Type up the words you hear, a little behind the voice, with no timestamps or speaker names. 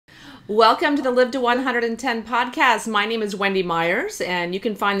Welcome to the Live to 110 podcast. My name is Wendy Myers, and you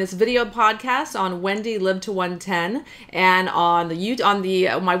can find this video podcast on Wendy Live to 110 and on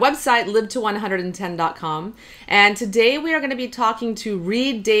my website live to110.com. And today we are going to be talking to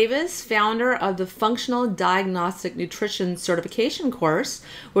Reed Davis, founder of the Functional Diagnostic Nutrition Certification course,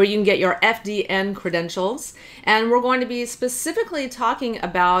 where you can get your FDN credentials. And we're going to be specifically talking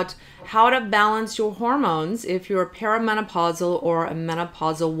about how to balance your hormones if you're a perimenopausal or a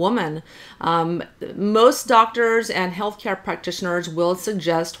menopausal woman. Most doctors and healthcare practitioners will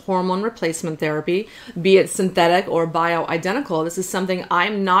suggest hormone replacement therapy, be it synthetic or bioidentical. This is something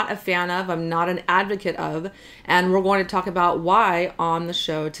I'm not a fan of, I'm not an advocate of, and we're going to talk about why on the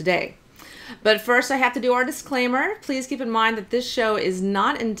show today. But first, I have to do our disclaimer. Please keep in mind that this show is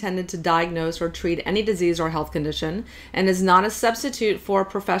not intended to diagnose or treat any disease or health condition and is not a substitute for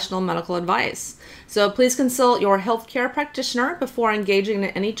professional medical advice. So please consult your healthcare practitioner before engaging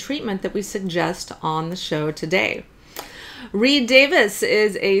in any treatment that we suggest on the show today. Reed Davis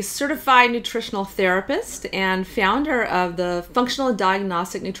is a certified nutritional therapist and founder of the Functional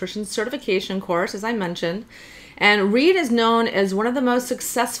Diagnostic Nutrition Certification course, as I mentioned. And Reed is known as one of the most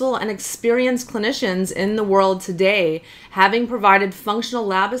successful and experienced clinicians in the world today, having provided functional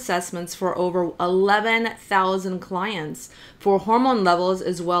lab assessments for over 11,000 clients for hormone levels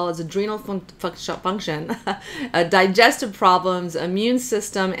as well as adrenal function, digestive problems, immune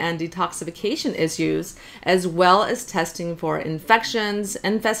system, and detoxification issues, as well as testing for infections,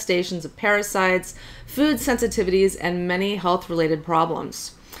 infestations of parasites, food sensitivities, and many health-related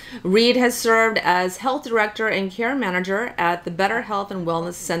problems. Reed has served as health director and care manager at the Better Health and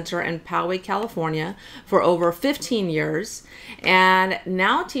Wellness Center in Poway, California for over 15 years, and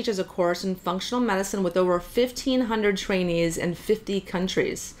now teaches a course in functional medicine with over 1,500 trainees in 50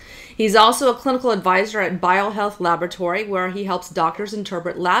 countries. He's also a clinical advisor at BioHealth Laboratory, where he helps doctors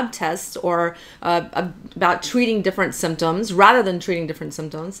interpret lab tests or about treating different symptoms rather than treating different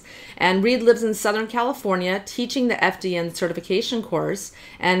symptoms. And Reed lives in Southern California, teaching the FDN certification course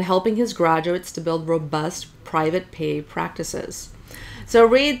and helping his graduates to build robust private pay practices. So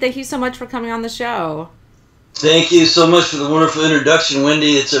Reed, thank you so much for coming on the show. Thank you so much for the wonderful introduction,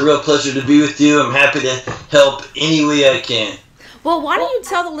 Wendy. It's a real pleasure to be with you. I'm happy to help any way I can. Well, why don't you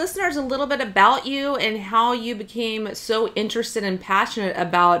tell the listeners a little bit about you and how you became so interested and passionate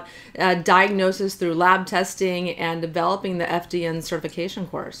about diagnosis through lab testing and developing the FDN certification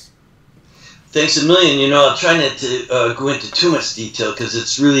course? Thanks a million. You know, I'll try not to go into too much detail because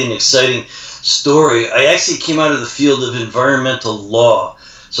it's really an exciting story. I actually came out of the field of environmental law.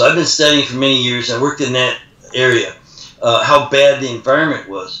 So I've been studying for many years. I worked in that area, how bad the environment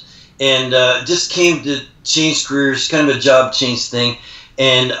was. And just came to change careers, kind of a job change thing.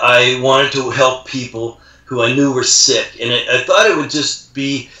 And I wanted to help people who I knew were sick. And I thought it would just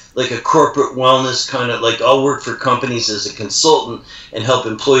be like a corporate wellness kind of, like I'll work for companies as a consultant and help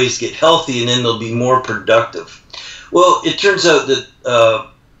employees get healthy, and then they'll be more productive. Well, it turns out that,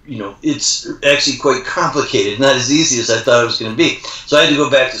 you know, it's actually quite complicated, not as easy as I thought it was going to be. So I had to go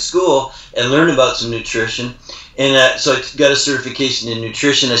back to school and learn about some nutrition. And so I got a certification in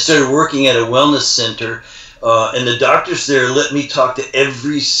nutrition. I started working at a wellness center, and the doctors there let me talk to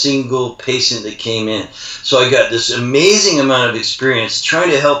every single patient that came in. So I got this amazing amount of experience trying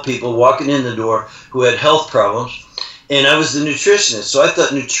to help people walking in the door who had health problems. And I was the nutritionist, so I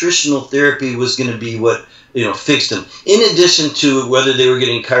thought nutritional therapy was going to be what, you know, fixed them. In addition to whether they were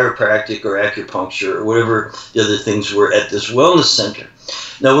getting chiropractic or acupuncture or whatever the other things were at this wellness center.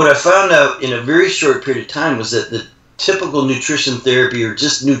 Now, what I found out in a very short period of time was that the typical nutrition therapy or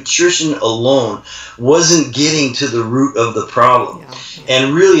just nutrition alone wasn't getting to the root of the problem. Yeah.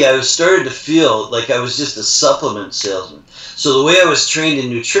 And really, I was starting to feel like I was just a supplement salesman. So the way I was trained in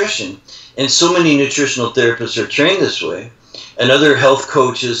nutrition, and so many nutritional therapists are trained this way, and other health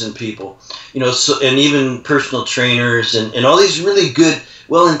coaches and people, you know, so, and even personal trainers and all these really good,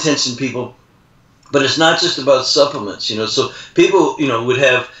 well-intentioned people. But it's not just about supplements, you know. So people, you know, would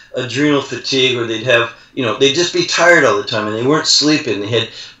have adrenal fatigue, or they'd have, you know, they'd just be tired all the time, and they weren't sleeping. They had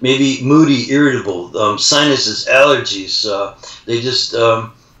maybe moody, irritable, sinuses, allergies. They just,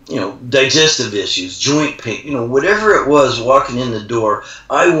 you know, digestive issues, joint pain, you know, whatever it was walking in the door,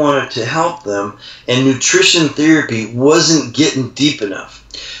 I wanted to help them, and nutrition therapy wasn't getting deep enough.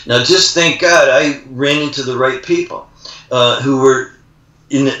 Now, just thank God I ran into the right people who were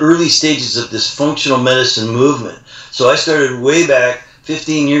in the early stages of this functional medicine movement. So I started way back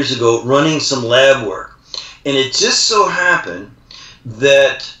 15 years ago running some lab work. And it just so happened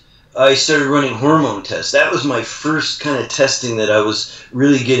that I started running hormone tests. That was my first kind of testing that I was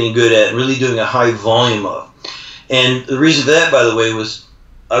really getting good at, really doing a high volume of. And the reason for that, by the way, was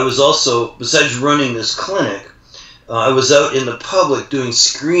I was also, besides running this clinic, I was out in the public doing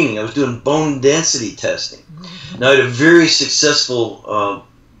screening. I was doing bone density testing. Now, I had a very successful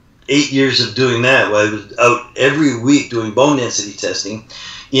 8 years of doing that. I was out every week doing bone density testing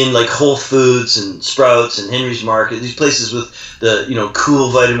in like Whole Foods and Sprouts and Henry's Market, these places with the, you know, cool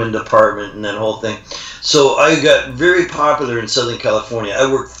vitamin department and that whole thing. So I got very popular in Southern California. I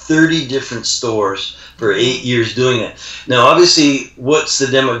worked 30 different stores for 8 years doing it. Now, obviously, what's the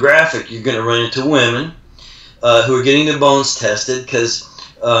demographic? You're going to run into women who are getting their bones tested because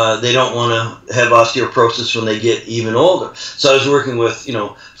they don't want to have osteoporosis when they get even older. So I was working with, you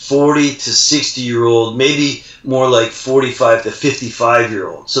know, 40 to 60-year-old, maybe more like 45 to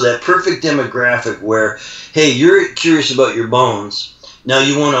 55-year-old. So that perfect demographic where, hey, you're curious about your bones. Now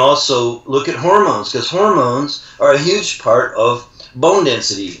you want to also look at hormones, because hormones are a huge part of bone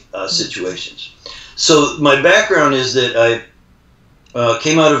density situations. So my background is that I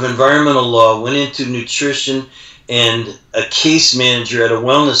came out of environmental law, went into nutrition, and a case manager at a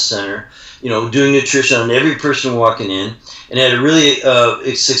wellness center, you know, doing nutrition on every person walking in, and had a really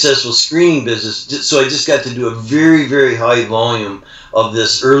successful screening business. So I just got to do a very, very high volume of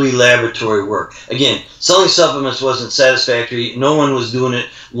this early laboratory work. Again, selling supplements wasn't satisfactory. No one was doing it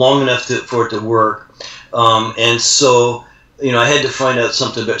long enough for it to work. And so, you know, I had to find out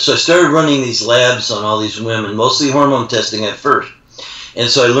something better. So I started running these labs on all these women, mostly hormone testing at first. And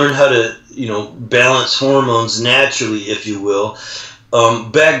so I learned how to, you know, balance hormones naturally, if you will.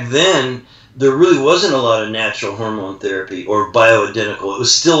 Back then, there really wasn't a lot of natural hormone therapy or bioidentical. It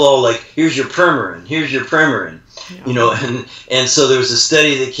was still all like, here's your Premarin, here's your Premarin. Yeah. You know, and so there was a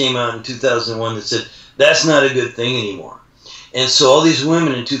study that came out in 2001 that said, that's not a good thing anymore. And so all these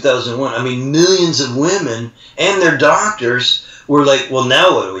women in 2001, I mean, millions of women and their doctors were like, well,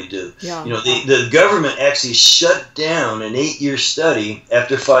 now what do we do? Yeah. You know, the government actually shut down an 8-year study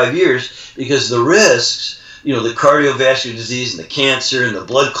after 5 years because the risks, you know, the cardiovascular disease and the cancer and the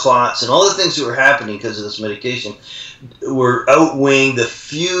blood clots and all the things that were happening because of this medication were outweighing the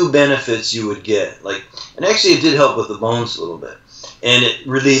few benefits you would get. Like, and actually it did help with the bones a little bit. And it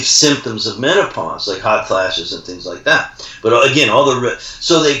relieved symptoms of menopause, like hot flashes and things like that. But again, all the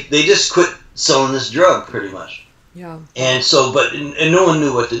so they just quit selling this drug pretty much. Yeah. And so, and no one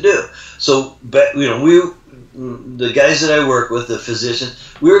knew what to do. So, you know, the guys that I work with, the physicians,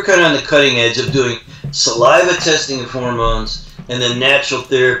 we were kind of on the cutting edge of doing saliva testing of hormones and then natural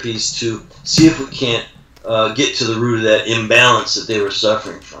therapies to see if we can't get to the root of that imbalance that they were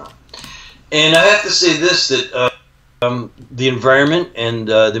suffering from. And I have to say this, that the environment and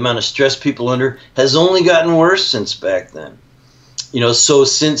the amount of stress people under has only gotten worse since back then. You know, so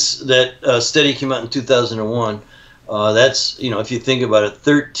since that study came out in 2001, that's, you know, if you think about it,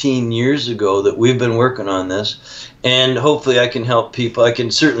 13 years ago that we've been working on this, and hopefully I can help people. I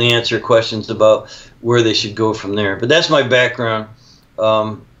can certainly answer questions about where they should go from there. But that's my background.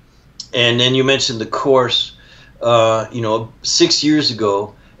 And then you mentioned the course. You know, 6 years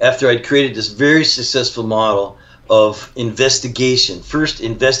ago, after I'd created this very successful model of investigation. First,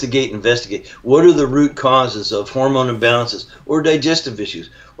 investigate. What are the root causes of hormone imbalances or digestive issues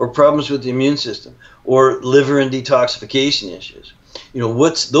or problems with the immune system or liver and detoxification issues? You know,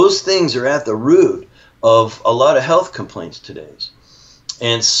 those things are at the root of a lot of health complaints today.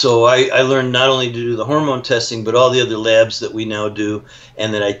 And so I learned not only to do the hormone testing, but all the other labs that we now do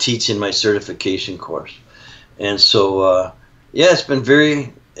and that I teach in my certification course. And so, yeah, it's been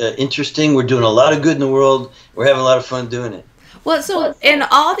very interesting. We're doing a lot of good in the world. We're having a lot of fun doing it. Well, so in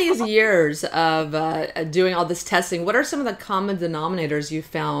all these years of doing all this testing, what are some of the common denominators you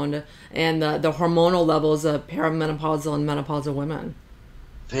found in the hormonal levels of perimenopausal and menopausal women?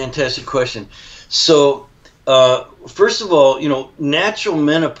 Fantastic question. So, first of all, you know, natural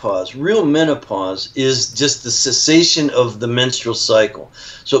menopause, real menopause, is just the cessation of the menstrual cycle.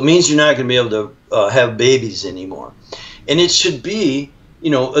 So it means you're not going to be able to have babies anymore. And it should be, you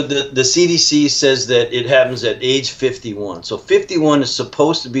know, the CDC says that it happens at age 51. So 51 is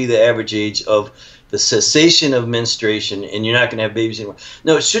supposed to be the average age of the cessation of menstruation, and you're not going to have babies anymore.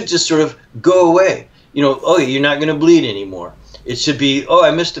 No, it should just sort of go away. You know, oh, you're not going to bleed anymore. It should be, oh,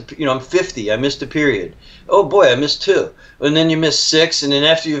 I'm 50, I missed a period. Oh boy, I missed 2. And then you miss 6, and then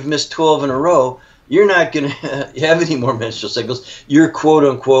after you've missed 12 in a row, you're not going to have any more menstrual cycles. You're quote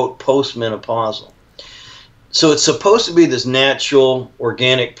unquote postmenopausal. So it's supposed to be this natural,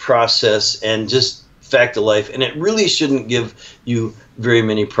 organic process and just fact of life, and it really shouldn't give you very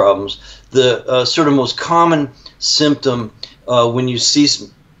many problems. The sort of most common symptom when you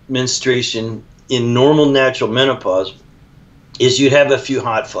cease menstruation in normal natural menopause is you'd have a few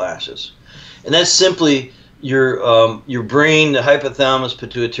hot flashes. And that's simply your brain, the hypothalamus,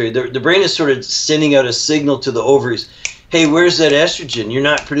 pituitary, the brain is sort of sending out a signal to the ovaries. Hey, where's that estrogen? You're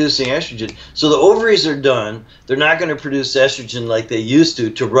not producing estrogen. So the ovaries are done. They're not going to produce estrogen like they used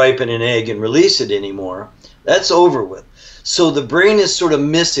to ripen an egg and release it anymore. That's over with. So the brain is sort of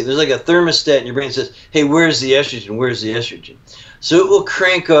missing. There's like a thermostat in your brain that says, hey, where's the estrogen? Where's the estrogen? So it will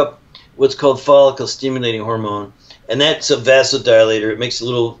crank up what's called follicle stimulating hormone, and that's a vasodilator. It makes the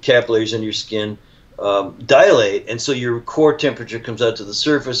little capillaries in your skin dilate, and so your core temperature comes out to the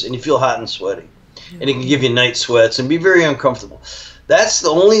surface, and you feel hot and sweaty. And it can give you night sweats and be very uncomfortable. That's the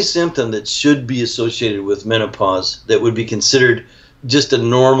only symptom that should be associated with menopause that would be considered just a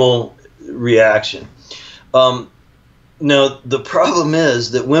normal reaction. Now, the problem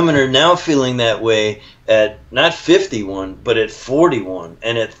is that women are now feeling that way at not 51, but at 41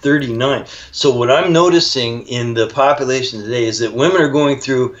 and at 39. So what I'm noticing in the population today is that women are going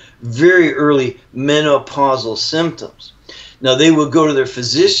through very early menopausal symptoms. Now, they will go to their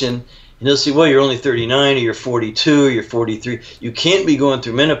physician and they'll say, well, you're only 39, or you're 42, or you're 43. You can't be going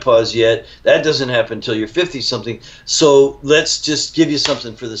through menopause yet. That doesn't happen until you're 50-something. So let's just give you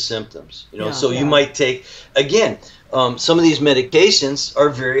something for the symptoms. You might take, again, some of these medications are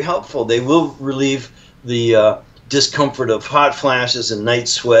very helpful. They will relieve the discomfort of hot flashes and night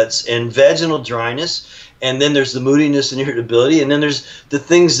sweats and vaginal dryness. And then there's the moodiness and irritability. And then there's the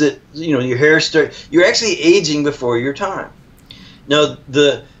things that, your hair you're actually aging before your time. Now,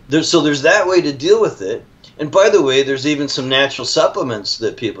 so there's that way to deal with it. And by the way, there's even some natural supplements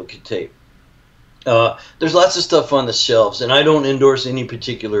that people could take. There's lots of stuff on the shelves, and I don't endorse any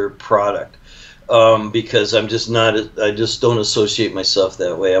particular product because I just don't associate myself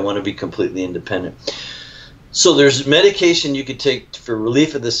that way. I want to be completely independent. So there's medication you could take for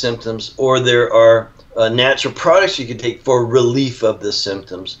relief of the symptoms, or there are natural products you could take for relief of the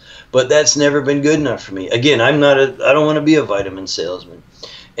symptoms. But that's never been good enough for me. Again, I don't want to be a vitamin salesman.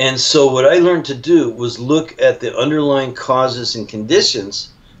 And so what I learned to do was look at the underlying causes and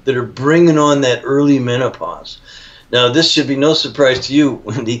conditions that are bringing on that early menopause. Now, this should be no surprise to you,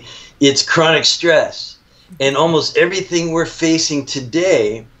 Wendy. It's chronic stress. And almost everything we're facing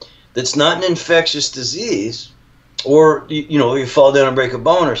today that's not an infectious disease, or you fall down and break a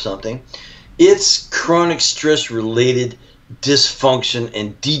bone or something, it's chronic stress-related dysfunction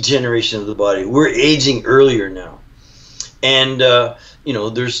and degeneration of the body. We're aging earlier now. And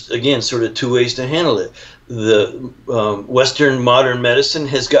there's, again, sort of two ways to handle it. The Western modern medicine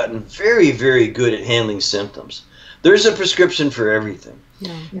has gotten very, very good at handling symptoms. There's a prescription for everything.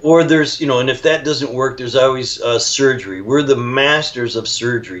 Yeah. Or there's, and if that doesn't work, there's always surgery. We're the masters of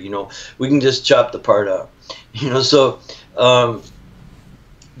surgery. We can just chop the part out. So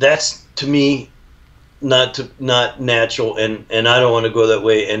that's, to me, not natural, and I don't want to go that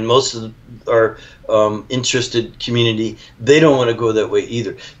way. And most of our interested community, they don't want to go that way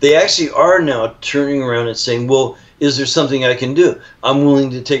either. They actually are now turning around and saying, well, is there something I can do? I'm willing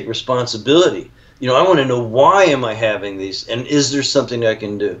to take responsibility. I want to know, why am I having these, and is there something I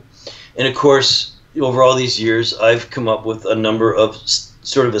can do? And of course, over all these years, I've come up with a number of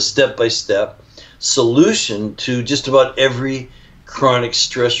sort of a step-by-step solution to just about every chronic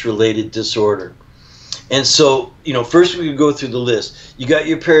stress-related disorder. And so, first we could go through the list. You got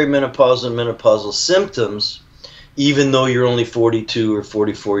your perimenopausal and menopausal symptoms, even though you're only 42 or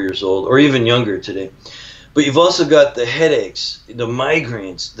 44 years old, or even younger today. But you've also got the headaches, the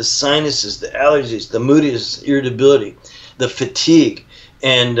migraines, the sinuses, the allergies, the moodiness, irritability, the fatigue,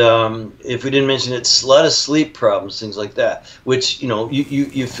 and if we didn't mention it, a lot of sleep problems, things like that, which,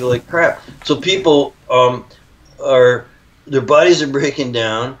 you feel like crap. So people their bodies are breaking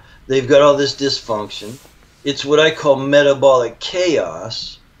down. They've got all this dysfunction. It's what I call metabolic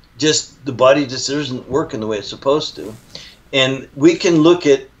chaos. Just the body just isn't working the way it's supposed to. And we can look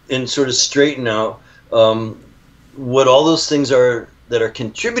at and sort of straighten out what all those things are that are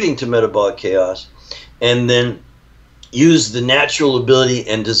contributing to metabolic chaos, and then use the natural ability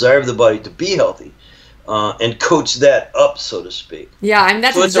and desire of the body to be healthy, and coach that up, so to speak. Yeah, I mean,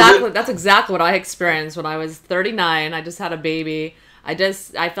 that's exactly what I experienced when I was 39. I just had a baby. I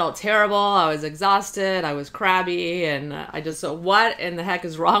felt terrible. I was exhausted. I was crabby, and what in the heck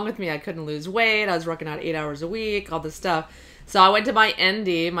is wrong with me? I couldn't lose weight. I was working out 8 hours a week, all this stuff. So I went to my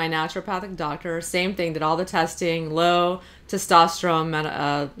ND, my naturopathic doctor. Same thing, did all the testing, low testosterone,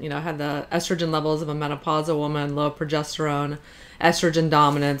 had the estrogen levels of a menopausal woman, low progesterone, estrogen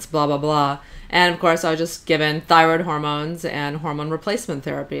dominance, blah, blah, blah. And of course, I was just given thyroid hormones and hormone replacement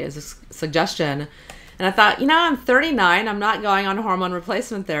therapy as a suggestion. And I thought, I'm 39, I'm not going on hormone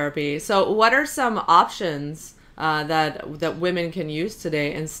replacement therapy. So what are some options that women can use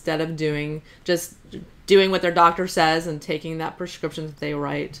today instead of doing doing what their doctor says and taking that prescription that they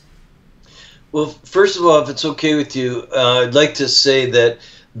write? Well, first of all, if it's okay with you, I'd like to say that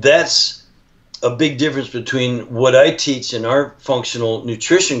that's a big difference between what I teach in our functional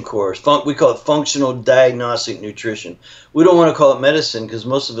nutrition course. We call it functional diagnostic nutrition. We don't want to call it medicine because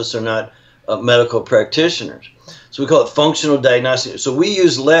most of us are not medical practitioners. So we call it functional diagnostic. So we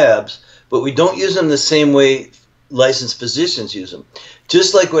use labs, but we don't use them the same way licensed physicians use them.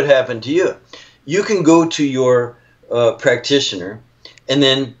 Just like what happened to you. You can go to your practitioner, and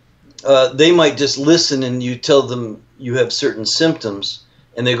then they might just listen, and you tell them you have certain symptoms,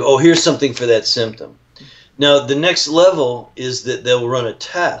 and they go, oh, here's something for that symptom. Now, the next level is that they'll run a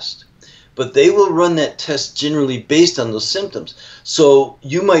test, but they will run that test generally based on those symptoms. So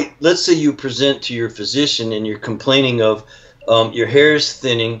you might, let's say you present to your physician and you're complaining of your hair is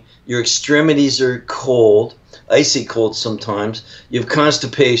thinning, your extremities are cold, icy cold sometimes, you have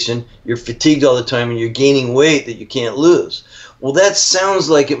constipation, you're fatigued all the time, and you're gaining weight that you can't lose. Well, that sounds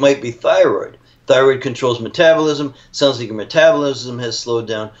like it might be thyroid. Thyroid controls metabolism. Sounds like your metabolism has slowed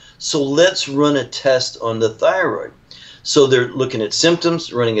down. So let's run a test on the thyroid. So they're looking at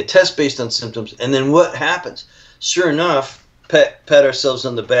symptoms, running a test based on symptoms, and then what happens? Sure enough, pat ourselves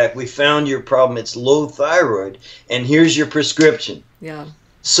on the back. We found your problem. It's low thyroid, and here's your prescription. Yeah.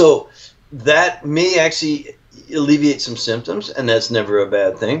 So that may actually alleviate some symptoms, and that's never a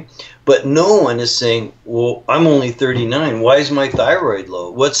bad thing. But no one is saying, well, I'm only 39. Why is my thyroid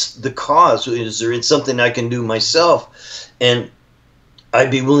low? What's the cause? Is there something I can do myself? And I'd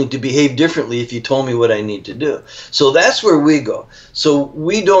be willing to behave differently if you told me what I need to do. So that's where we go. So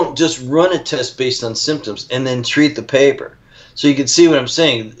we don't just run a test based on symptoms and then treat the paper. So you can see what I'm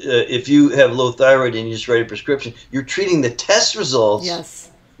saying. If you have low thyroid and you just write a prescription, you're treating the test results,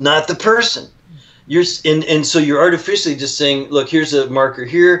 yes, not the person. And so you're artificially just saying, look, here's a marker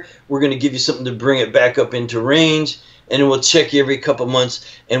here. We're going to give you something to bring it back up into range, and we'll check you every couple months,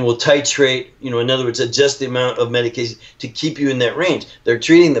 and we'll titrate, in other words, adjust the amount of medication to keep you in that range. They're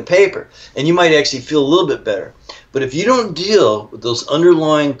treating the paper, and you might actually feel a little bit better. But if you don't deal with those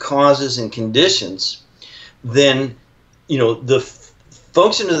underlying causes and conditions, then, the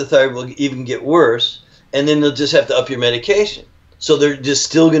function of the thyroid will even get worse, and then they'll just have to up your medication. So they're just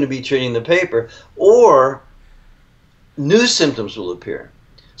still going to be treating the paper, or new symptoms will appear.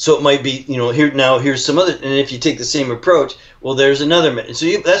 So it might be, here's some other, and if you take the same approach, well, there's another.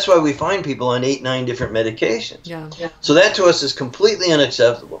 That's why we find people on 8, 9 different medications. Yeah. So that to us is completely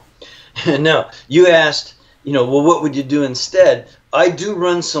unacceptable. And now you asked, well, what would you do instead? I do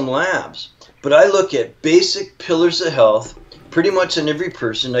run some labs, but I look at basic pillars of health pretty much in every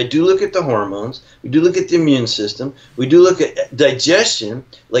person. I do look at the hormones. We do look at the immune system. We do look at digestion,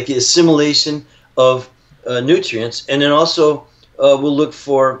 like the assimilation of nutrients. And then also we'll look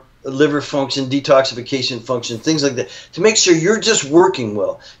for liver function, detoxification function, things like that, to make sure you're just working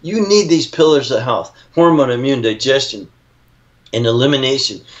well. You need these pillars of health: hormone, immune, digestion, and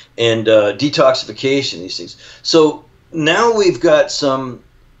elimination, and detoxification, these things. So now we've got some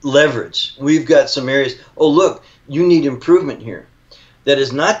leverage. We've got some areas. Oh, look, you need improvement here. That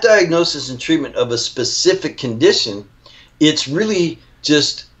is not diagnosis and treatment of a specific condition. It's really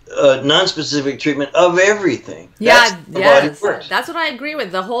just non-specific treatment of everything. Yeah, yes. That's what I agree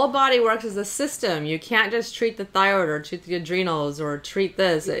with. The whole body works as a system. You can't just treat the thyroid or treat the adrenals or treat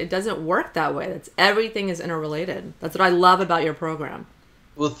this. It doesn't work that way. Everything is interrelated. That's what I love about your program.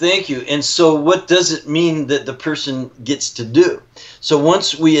 Well, thank you. And so what does it mean that the person gets to do? So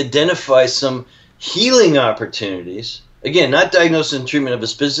once we identify some healing opportunities, again, not diagnosis and treatment of a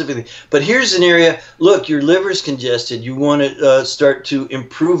specific thing, but here's an area, look, your liver's congested, you want to start to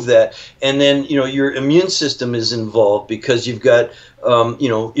improve that, and then, your immune system is involved because you've got,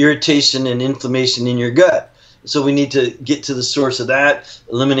 irritation and inflammation in your gut. So we need to get to the source of that,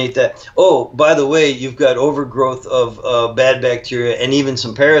 eliminate that. Oh, by the way, you've got overgrowth of bad bacteria and even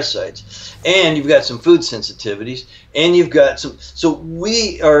some parasites, and you've got some food sensitivities, and you've got some, so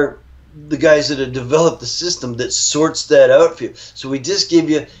we are the guys that have developed the system that sorts that out for you. So we just give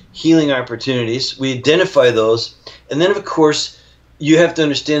you healing opportunities. We identify those. And then, of course, you have to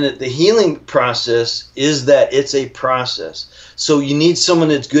understand that the healing process is that it's a process. So you need someone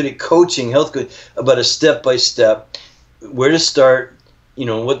that's good at coaching, health coach, about a step-by-step, where to start,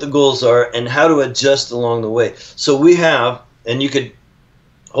 what the goals are, and how to adjust along the way. So we have, and you could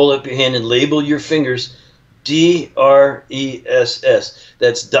hold up your hand and label your fingers, DRESS.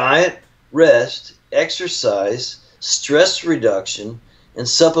 That's diet, rest, exercise, stress reduction, and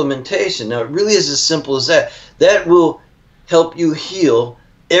supplementation. Now, it really is as simple as that. That will help you heal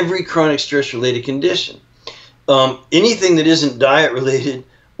every chronic stress-related condition. Anything that isn't diet-related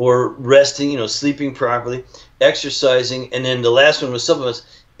or resting, sleeping properly, exercising, and then the last one was supplements.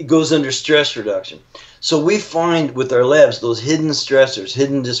 It goes under stress reduction. So we find with our labs those hidden stressors,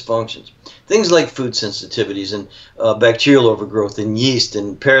 hidden dysfunctions, things like food sensitivities and bacterial overgrowth and yeast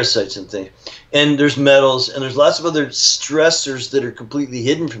and parasites and things. And there's metals and there's lots of other stressors that are completely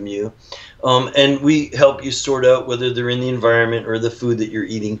hidden from you. And we help you sort out whether they're in the environment or the food that you're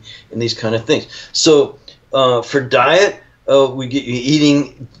eating and these kind of things. So for diet, we get you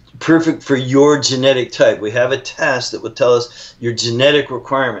eating perfect for your genetic type. We have a test that will tell us your genetic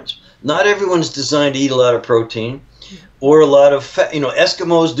requirements. Not everyone's designed to eat a lot of protein or a lot of fat.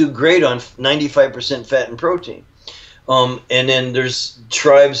 Eskimos do great on 95% fat and protein. And then there's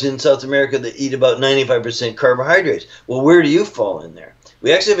tribes in South America that eat about 95% carbohydrates. Well, where do you fall in there?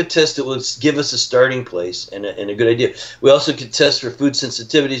 We actually have a test that will give us a starting place and a good idea. We also can test for food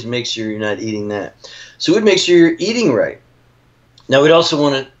sensitivities and make sure you're not eating that. So we'd make sure you're eating right. Now,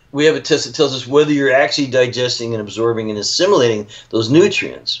 we have a test that tells us whether you're actually digesting and absorbing and assimilating those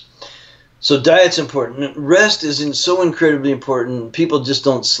nutrients. So diet's important. Rest is so incredibly important. People just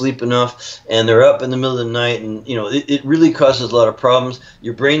don't sleep enough, and they're up in the middle of the night, and it really causes a lot of problems.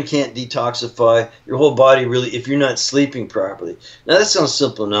 Your brain can't detoxify. Your whole body really, if you're not sleeping properly. Now that sounds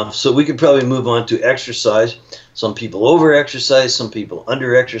simple enough, so we could probably move on to exercise. Some people over-exercise, some people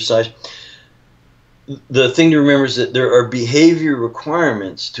under-exercise. The thing to remember is that there are behavior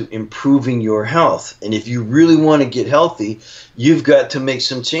requirements to improving your health. And if you really want to get healthy, you've got to make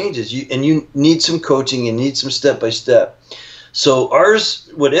some changes. You need some coaching and need some step-by-step. So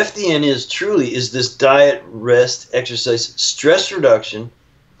what FDN is truly is this diet, rest, exercise, stress reduction,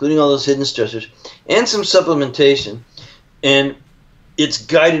 including all those hidden stressors, and some supplementation. And it's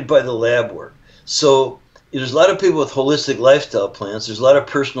guided by the lab work. So there's a lot of people with holistic lifestyle plans. There's a lot of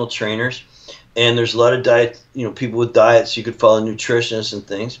personal trainers. And there's a lot of diet, people with diets. You could follow nutritionists and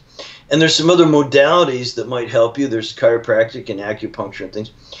things. And there's some other modalities that might help you. There's chiropractic and acupuncture and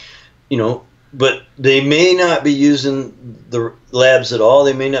things, but they may not be using the labs at all.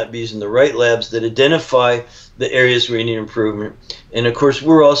 They may not be using the right labs that identify the areas where you need improvement. And of course,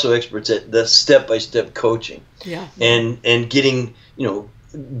 we're also experts at the step-by-step coaching. Yeah. And getting,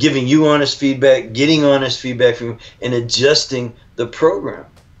 giving you honest feedback, getting honest feedback from you, and adjusting the program.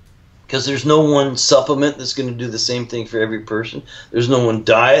 Because there's no one supplement that's going to do the same thing for every person. There's no one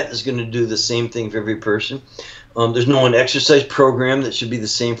diet that's going to do the same thing for every person. There's no one exercise program that should be the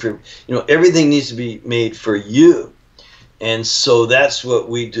same for, everything needs to be made for you. And so that's what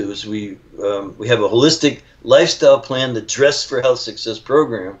we do is we have a holistic lifestyle plan, the Dress for Health Success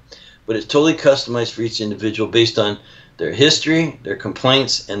program, but it's totally customized for each individual based on their history, their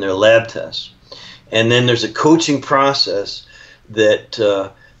complaints, and their lab tests. And then there's a coaching process that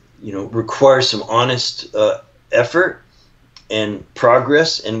requires some honest effort and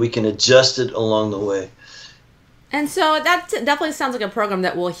progress, and we can adjust it along the way. And so that definitely sounds like a program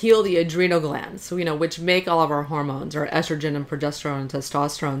that will heal the adrenal glands, which make all of our hormones, our estrogen and progesterone and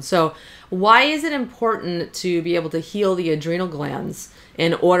testosterone. So why is it important to be able to heal the adrenal glands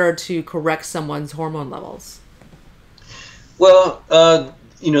in order to correct someone's hormone levels? Well,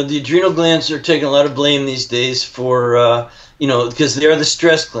 the adrenal glands are taking a lot of blame these days for because they are the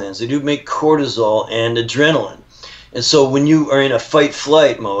stress glands. They do make cortisol and adrenaline. And so when you are in a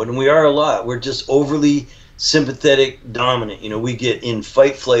fight-flight mode, and we are a lot, we're just overly sympathetic dominant. We get in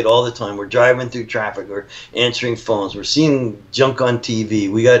fight-flight all the time. We're driving through traffic. We're answering phones. We're seeing junk on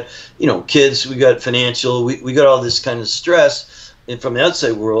TV. We got, kids. We got financial. We got all this kind of stress from the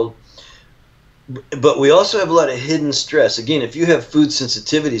outside world. But we also have a lot of hidden stress. Again, if you have food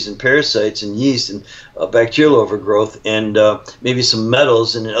sensitivities and parasites and yeast and bacterial overgrowth and maybe some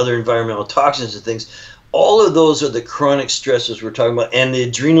metals and other environmental toxins and things, all of those are the chronic stressors we're talking about, and the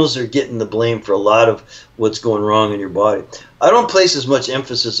adrenals are getting the blame for a lot of what's going wrong in your body. I don't place as much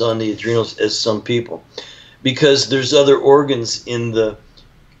emphasis on the adrenals as some people because there's other organs in the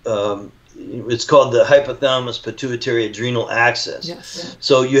it's called the hypothalamus pituitary adrenal axis. Yes.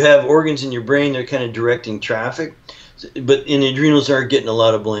 So you have organs in your brain that are kind of directing traffic, but the adrenals are getting a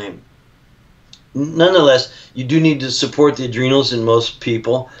lot of blame. Nonetheless, you do need to support the adrenals in most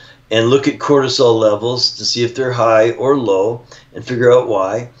people and look at cortisol levels to see if they're high or low and figure out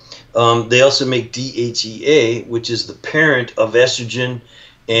why. They also make DHEA, which is the parent of estrogen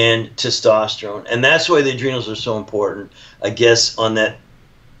and testosterone. And that's why the adrenals are so important, I guess, on that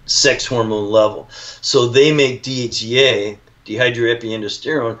sex hormone level. So they make DHEA,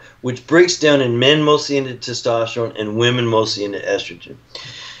 dehydroepiandrosterone, which breaks down in men mostly into testosterone and women mostly into estrogen.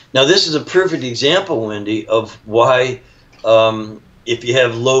 Now this is a perfect example, Wendy, of why if you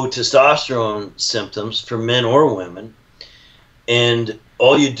have low testosterone symptoms for men or women, and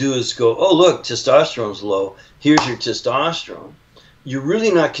all you do is go, oh, look, testosterone's low. Here's your testosterone. You're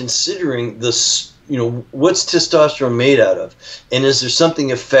really not considering this, you know, what's testosterone made out of? And is there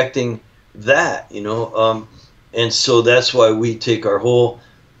something affecting that, you know? And so that's why we take our whole,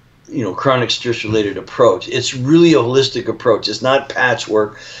 you know, chronic stress-related approach. It's really a holistic approach. It's not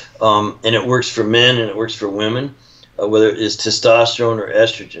patchwork, and it works for men and it works for women, whether it is testosterone or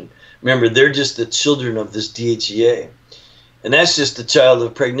estrogen. Remember, they're just the children of this DHEA. And that's just the child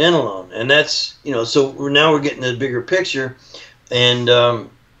of pregnenolone. And that's, you know, so now we're getting the bigger picture, and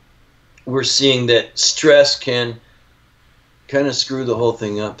we're seeing that stress can kind of screw the whole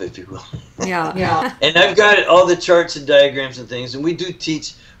thing up, if you will. Yeah, yeah. And I've got all the charts and diagrams and things, and we do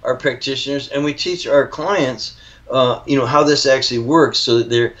teach our practitioners and we teach our clients, you know, how this actually works, so that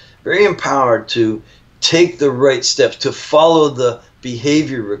they're very empowered to take the right steps, to follow the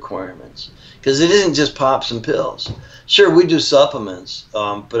behavior requirements. Because it isn't just pops and pills. Sure, we do supplements,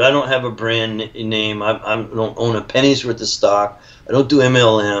 but I don't have a brand name. I don't own a penny's worth of stock. I don't do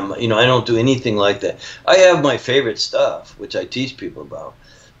MLM. You know, I don't do anything like that. I have my favorite stuff, which I teach people about.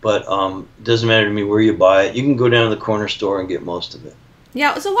 But it doesn't matter to me where you buy it. You can go down to the corner store and get most of it.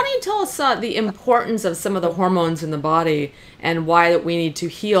 Yeah, so why don't you tell us the importance of some of the hormones in the body and why we need to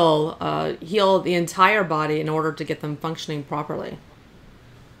heal the entire body in order to get them functioning properly?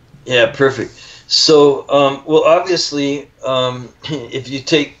 Yeah, perfect. So, well, obviously, if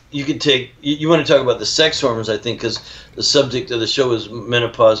you want to talk about the sex hormones, I think, because the subject of the show is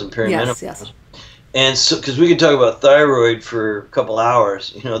menopause and perimenopause. Yes, yes. And so, because we could talk about thyroid for a couple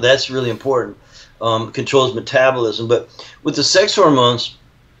hours, you know, that's really important. Controls metabolism. But with the sex hormones,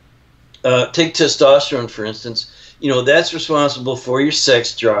 take testosterone, for instance, you know, that's responsible for your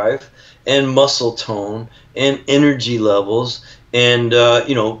sex drive and muscle tone and energy levels and,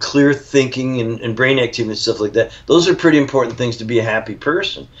 you know, clear thinking and brain activity and stuff like that. Those are pretty important things to be a happy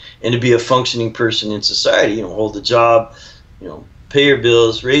person and to be a functioning person in society. You know, hold a job, you know, pay your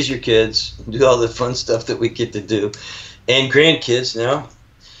bills, raise your kids, do all the fun stuff that we get to do, and grandkids now.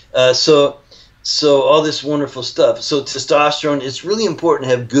 So all this wonderful stuff. So testosterone, it's really important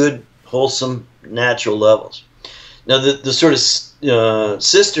to have good, wholesome, natural levels. Now, the sort of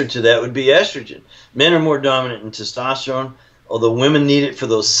sister to that would be estrogen. Men are more dominant in testosterone, although women need it for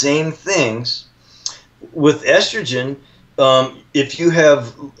those same things. With estrogen, if you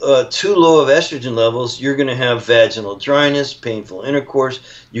have too low of estrogen levels, you're going to have vaginal dryness, painful intercourse.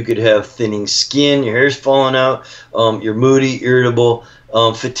 You could have thinning skin, your hair's falling out, you're moody, irritable,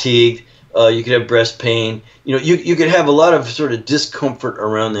 fatigued. You could have breast pain. You know, you could have a lot of sort of discomfort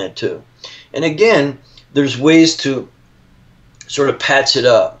around that too. And again, there's ways to sort of patch it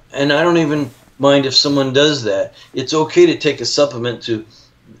up. And I don't even mind if someone does that. It's okay to take a supplement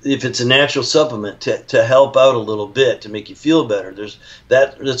if it's a natural supplement, to help out a little bit, to make you feel better.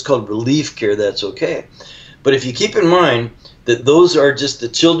 That's called relief care. That's okay. But if you keep in mind that those are just the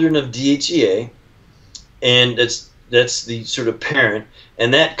children of DHEA, and that's the sort of parent,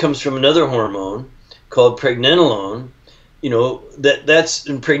 and that comes from another hormone called pregnenolone. You know,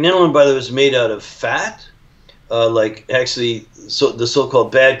 and pregnenolone, by the way, is made out of fat, like actually the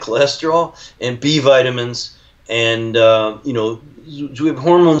so-called bad cholesterol, and B vitamins, and you know, we have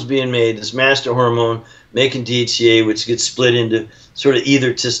hormones being made. This master hormone making DHEA, which gets split into sort of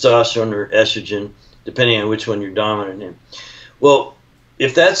either testosterone or estrogen, depending on which one you're dominant in. Well,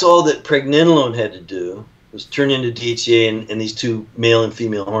 if that's all that pregnenolone had to do, was turn into DHEA and these two male and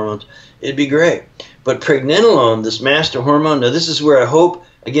female hormones, it'd be great. But pregnenolone, this master hormone, now this is where I hope,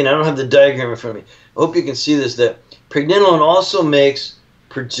 again, I don't have the diagram in front of me, I hope you can see this, that pregnenolone also makes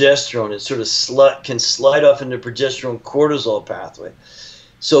progesterone. It sort of can slide off into progesterone cortisol pathway.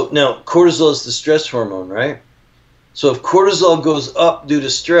 So now cortisol is the stress hormone, right? So if cortisol goes up due to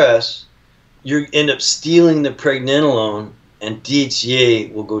stress, you end up stealing the pregnenolone, and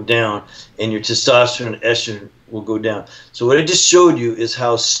DHEA will go down, and your testosterone and estrogen will go down. So what I just showed you is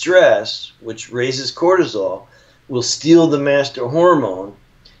how stress, which raises cortisol, will steal the master hormone,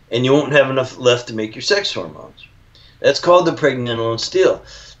 and you won't have enough left to make your sex hormones. That's called the pregnenolone steal.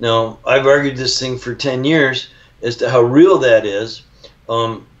 Now, I've argued this thing for 10 years as to how real that is.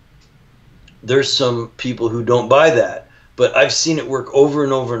 There's some people who don't buy that. But I've seen it work over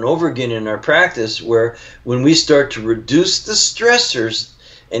and over and over again in our practice, where when we start to reduce the stressors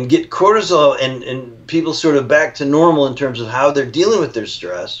and get cortisol and people sort of back to normal in terms of how they're dealing with their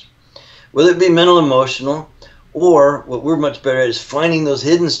stress, whether it be mental, emotional, or what we're much better at is finding those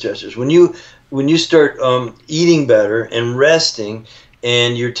hidden stressors. When you start eating better and resting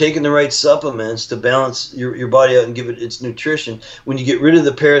and you're taking the right supplements to balance your body out and give it its nutrition, when you get rid of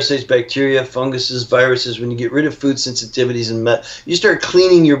the parasites, bacteria, funguses, viruses, when you get rid of food sensitivities and you start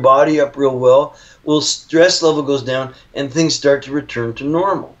cleaning your body up real well, stress level goes down and things start to return to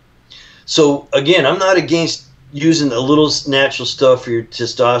normal. So again, I'm not against using a little natural stuff for your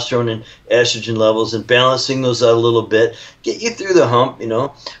testosterone and estrogen levels and balancing those out a little bit, get you through the hump, you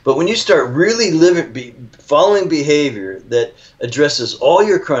know. But when you start really following behavior that addresses all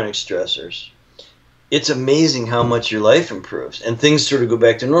your chronic stressors, it's amazing how much your life improves and things sort of go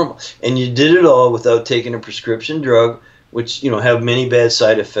back to normal. And you did it all without taking a prescription drug, which, you know, have many bad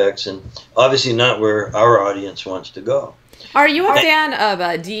side effects and obviously not where our audience wants to go. Are you a fan of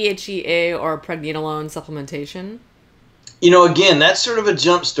DHEA or pregnenolone supplementation? You know, again, that's sort of a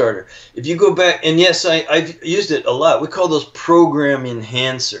jump starter. If you go back, and yes, I've used it a lot. We call those program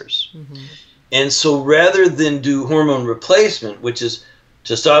enhancers. Mm-hmm. And so rather than do hormone replacement, which is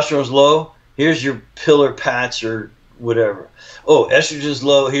testosterone's low, here's your pill or patch or whatever. Oh, estrogen's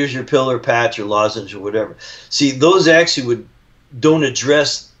low, here's your pill or patch or lozenge or whatever. See, those actually don't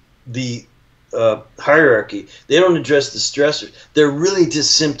address the hierarchy. They don't address the stressors. They're really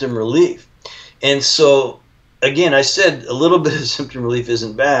just symptom relief. And so, again, I said a little bit of symptom relief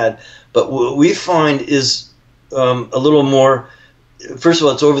isn't bad, but what we find is a little more. First of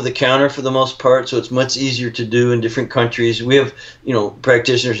all, it's over the counter for the most part, so it's much easier to do in different countries. We have, you know,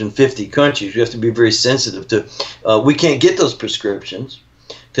 practitioners in 50 countries. We have to be very sensitive to. We can't get those prescriptions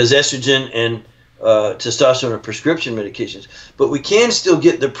because estrogen and testosterone are prescription medications, but we can still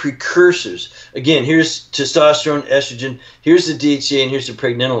get the precursors. Again, here's testosterone, estrogen, here's the DHEA, and here's the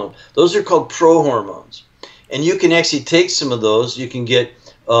pregnenolone. Those are called prohormones, and you can actually take some of those. You can get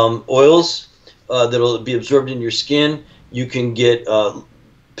oils that'll be absorbed in your skin. You can get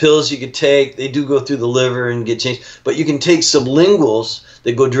pills you could take. They do go through the liver and get changed, but you can take sublinguals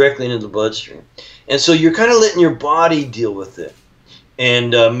that go directly into the bloodstream, and so you're kind of letting your body deal with it.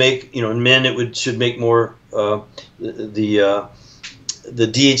 And make, you know, in men should make more, the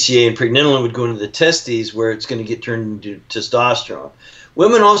DHEA and pregnenolone would go into the testes where it's going to get turned into testosterone.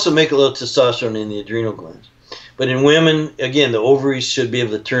 Women also make a little testosterone in the adrenal glands. But in women, again, the ovaries should be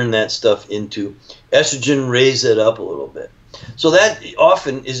able to turn that stuff into estrogen, raise it up a little bit. So that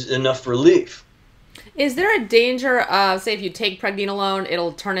often is enough relief. Is there a danger of, say, if you take pregnenolone,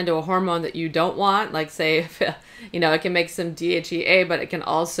 it'll turn into a hormone that you don't want? Like, say, if, you know, it can make some DHEA, but it can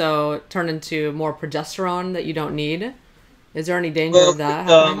also turn into more progesterone that you don't need. Is there any danger of that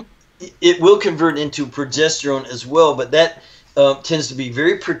happening? It will convert into progesterone as well, but that tends to be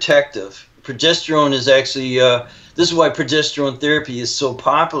very protective. Progesterone is actually, this is why progesterone therapy is so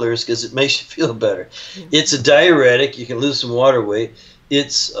popular, is because it makes you feel better. Mm-hmm. It's a diuretic. You can lose some water weight.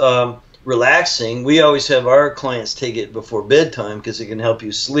 It's relaxing. We always have our clients take it before bedtime because it can help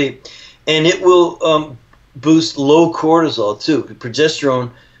you sleep, and it will boost low cortisol too.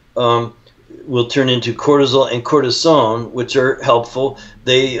 Progesterone will turn into cortisol and cortisone, which are helpful.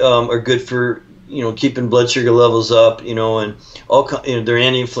 They are good for, you know, keeping blood sugar levels up, you know, and all, you know, they're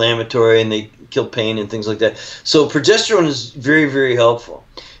anti-inflammatory and they kill pain and things like that. So progesterone is very, very helpful.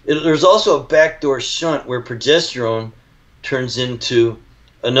 There's also a backdoor shunt where progesterone turns into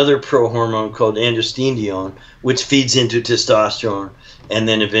another prohormone called androstenedione, which feeds into testosterone and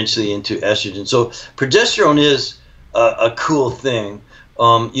then eventually into estrogen. So progesterone is a cool thing.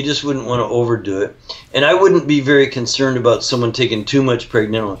 You just wouldn't want to overdo it. And I wouldn't be very concerned about someone taking too much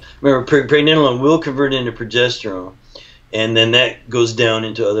pregnenolone. Remember, pregnenolone will convert into progesterone, and then that goes down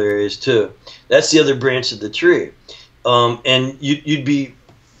into other areas too. That's the other branch of the tree. And you'd be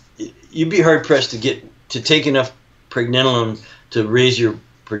hard-pressed to take enough pregnenolone to raise your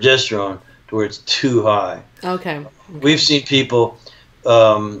progesterone to where it's too high. Okay. We've seen people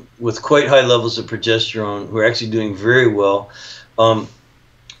with quite high levels of progesterone who are actually doing very well.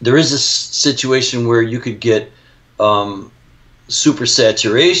 There is a situation where you could get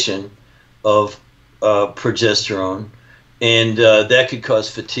supersaturation of progesterone, and that could cause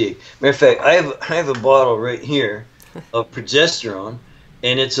fatigue. Matter of fact, I have a bottle right here of progesterone,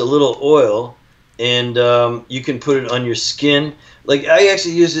 and it's a little oil, and you can put it on your skin. Like, I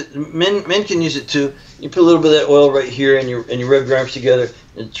actually use it. Men can use it too. You put a little bit of that oil right here, and you rub your arms together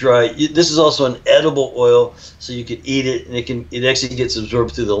and dry. This is also an edible oil, so you could eat it, and it actually gets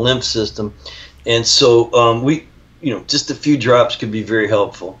absorbed through the lymph system. And so just a few drops could be very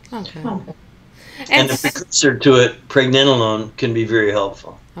helpful. Okay. And the precursor to it, pregnenolone, can be very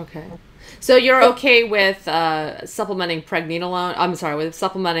helpful. Okay. So you're okay with supplementing pregnenolone? I'm sorry, with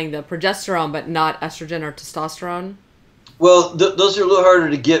supplementing the progesterone, but not estrogen or testosterone? Well, those are a little harder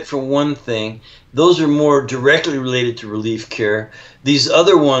to get for one thing. Those are more directly related to relief care. These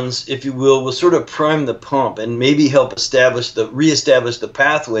other ones, if you will sort of prime the pump and maybe help reestablish the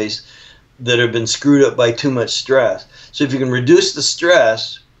pathways that have been screwed up by too much stress. So if you can reduce the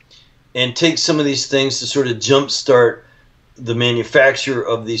stress and take some of these things to sort of jumpstart the manufacture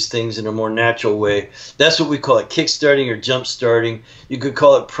of these things in a more natural way, that's what we call it, kickstarting or jump-starting. You could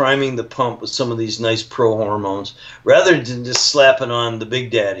call it priming the pump with some of these nice pro-hormones, rather than just slapping on the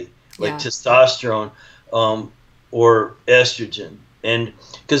big daddy, like testosterone or estrogen. And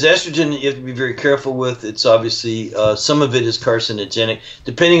because estrogen, you have to be very careful with. It's obviously, some of it is carcinogenic,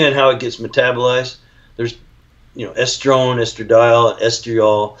 depending on how it gets metabolized. There's, estrone, estradiol, and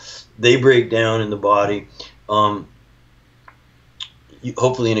estriol. They break down in the body.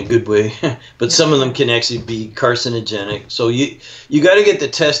 Hopefully in a good way, but some of them can actually be carcinogenic. So you got to get the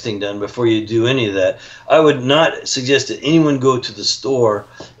testing done before you do any of that. I would not suggest that anyone go to the store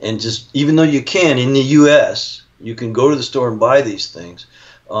and just, even though you can in the U.S., you can go to the store and buy these things.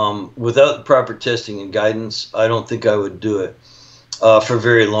 Without the proper testing and guidance, I don't think I would do it for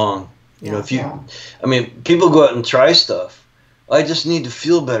very long. People go out and try stuff. I just need to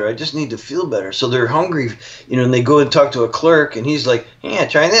feel better. I just need to feel better. So they're hungry, and they go and talk to a clerk, and he's like, "Yeah,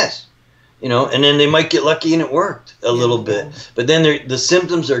 try this," and then they might get lucky and it worked a little bit. But then the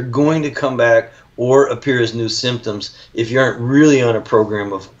symptoms are going to come back or appear as new symptoms if you aren't really on a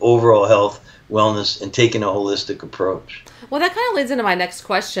program of overall health, wellness, and taking a holistic approach. Well, that kind of leads into my next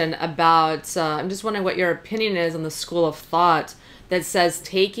question about, I'm just wondering what your opinion is on the school of thought that says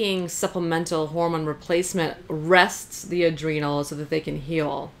taking supplemental hormone replacement rests the adrenals so that they can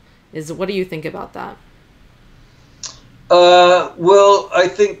heal. What do you think about that? Well, I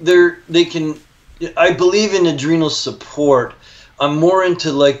think I believe in adrenal support. I'm more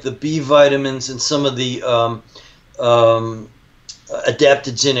into like the B vitamins and some of the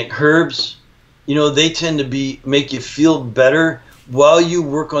adaptogenic herbs. They tend to make you feel better while you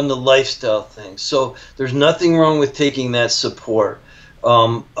work on the lifestyle things. So there's nothing wrong with taking that support.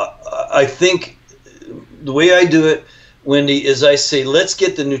 I think the way I do it, Wendy, is I say, let's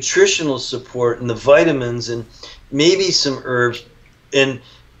get the nutritional support and the vitamins and maybe some herbs and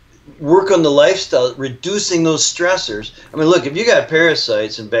work on the lifestyle, reducing those stressors. I mean, look, if you got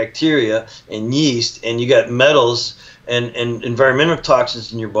parasites and bacteria and yeast and you got metals and environmental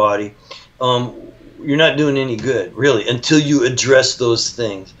toxins in your body, you're not doing any good, really, until you address those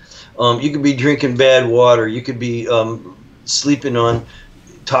things. You could be drinking bad water. You could be sleeping on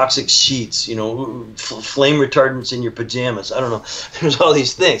toxic sheets, flame retardants in your pajamas. I don't know. There's all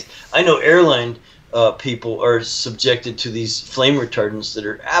these things. I know airline people are subjected to these flame retardants that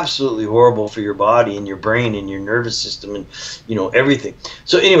are absolutely horrible for your body and your brain and your nervous system and everything.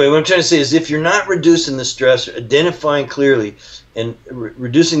 So anyway, what I'm trying to say is if you're not reducing the stress, identifying clearly and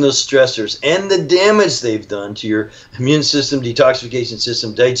reducing those stressors and the damage they've done to your immune system, detoxification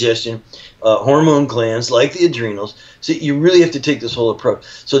system, digestion, hormone glands like the adrenals, so you really have to take this whole approach.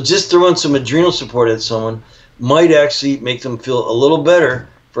 So just throwing some adrenal support at someone might actually make them feel a little better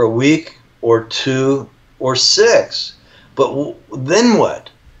for a week or 2 or 6. But then what?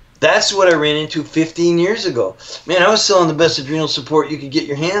 That's what I ran into 15 years ago. Man, I was selling the best adrenal support you could get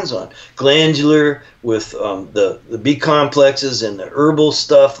your hands on. Glandular with the B complexes and the herbal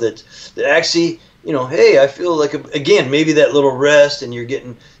stuff that actually, hey, I feel like, again, maybe that little rest and you're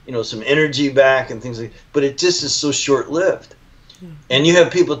getting, some energy back and things like that. But it just is so short-lived. And you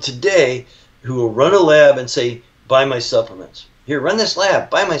have people today who will run a lab and say, buy my supplements. Here, run this lab,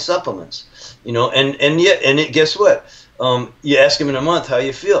 buy my supplements. Guess what? You ask them in a month how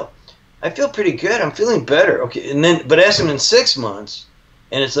you feel. I feel pretty good. I'm feeling better. Okay, but ask them in 6 months,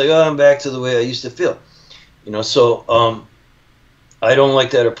 and it's like, oh, I'm back to the way I used to feel. So I don't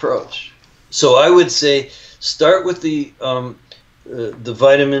like that approach. So I would say start with the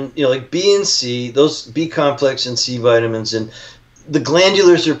vitamin, like B and C, those B complex and C vitamins, and the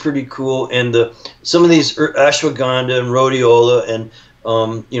glandulars are pretty cool, and some of these ashwagandha and rhodiola and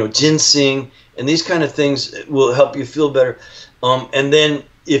ginseng and these kind of things will help you feel better. And then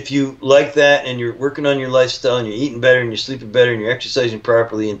if you like that and you're working on your lifestyle and you're eating better and you're sleeping better and you're exercising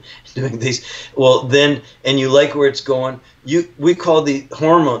properly and doing these, and you like where it's going, we call the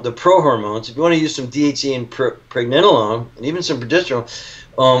pro-hormones. If you want to use some DHEA and pregnenolone and even some progesterone,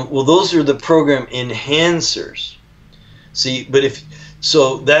 those are the program enhancers. See,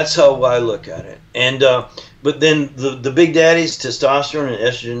 so that's how I look at it. And but then the big daddies, testosterone and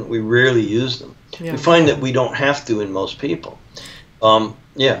estrogen, we rarely use them. Yeah. We find that we don't have to in most people.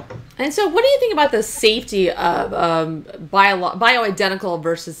 Yeah. And so what do you think about the safety of bioidentical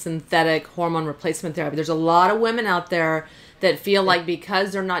versus synthetic hormone replacement therapy? There's a lot of women out there that feel like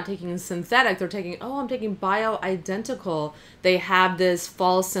because they're not taking synthetic, they're taking, I'm taking bioidentical. They have this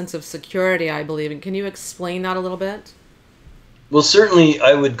false sense of security, I believe. And can you explain that a little bit? Well, certainly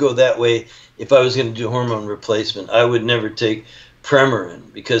I would go that way if I was going to do hormone replacement. I would never take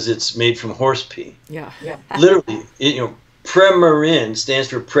Premarin because it's made from horse pee. Yeah. Literally, Premarin stands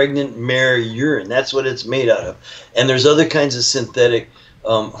for pregnant mare urine. That's what it's made out of. And there's other kinds of synthetic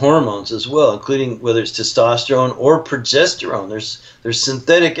hormones as well, including whether it's testosterone or progesterone. There's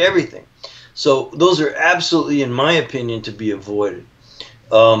synthetic everything. So those are absolutely, in my opinion, to be avoided.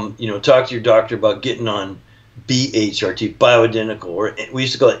 Talk to your doctor about getting on BHRT, bioidentical, or we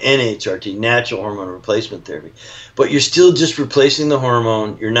used to call it NHRT, natural hormone replacement therapy. But you're still just replacing the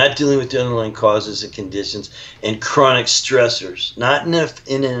hormone. You're not dealing with the underlying causes and conditions and chronic stressors, not in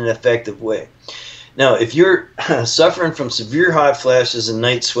an effective way. Now, if you're suffering from severe hot flashes and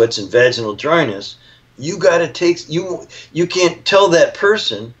night sweats and vaginal dryness, you can't tell that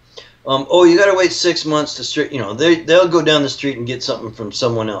person, you got to wait 6 months to they'll go down the street and get something from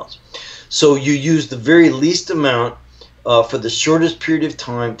someone else. So you use the very least amount for the shortest period of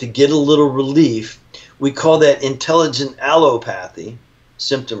time to get a little relief. We call that intelligent allopathy,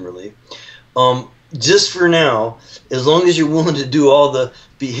 symptom relief. Just for now, as long as you're willing to do all the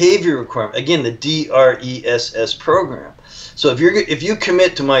behavior requirement, again, the DRESS program. So if you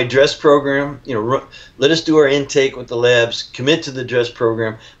commit to my DRESS program, let us do our intake with the labs, commit to the DRESS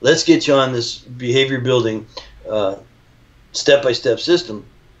program, let's get you on this behavior building step-by-step system,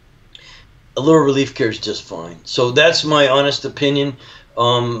 a little relief care is just fine. So that's my honest opinion, as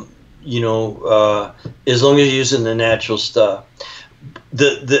long as you're using the natural stuff.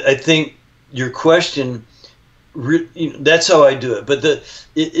 I think your question, that's how I do it. But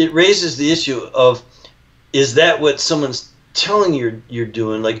it raises the issue of, is that what someone's telling you're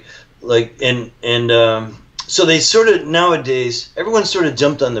doing? So they sort of, nowadays, everyone sort of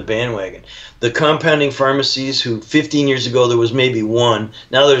jumped on the bandwagon. The compounding pharmacies who 15 years ago there was maybe one,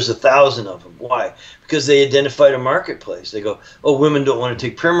 now there's 1,000 of them. Why? Because they identified a marketplace. They go, women don't want to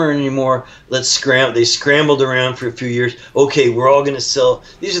take Premarin anymore. Let's scramble. They scrambled around for a few years. Okay, we're all going to sell.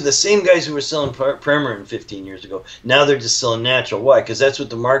 These are the same guys who were selling Premarin 15 years ago. Now they're just selling natural. Why? Because that's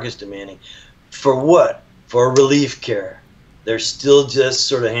what the market's demanding. For what? For relief care. They're still just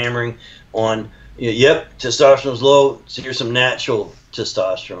sort of hammering on, yep, testosterone's low, so here's some natural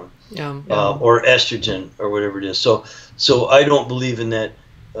testosterone. Or estrogen or whatever it is. So I don't believe in that,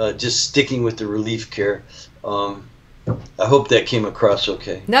 just sticking with the relief care. I hope that came across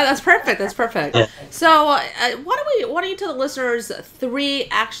okay. No, that's perfect. That's perfect. Yeah. So why don't you tell the listeners 3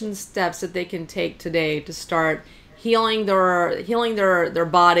 action steps that they can take today to start healing their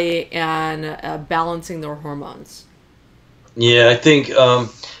body and balancing their hormones? Yeah, I think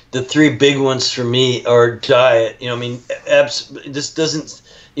the 3 big ones for me are diet. This doesn't,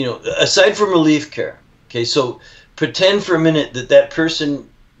 aside from relief care. Okay, so pretend for a minute that person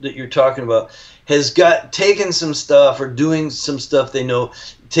that you're talking about has taken some stuff or doing some stuff they know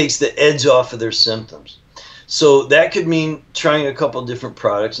takes the edge off of their symptoms. So that could mean trying a couple different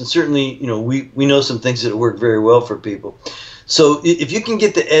products, and certainly, we know some things that work very well for people. So if you can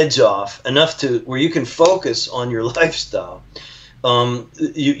get the edge off enough to where you can focus on your lifestyle,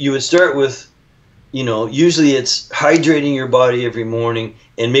 you would start with, usually it's hydrating your body every morning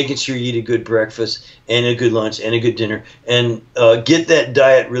and making sure you eat a good breakfast and a good lunch and a good dinner, and get that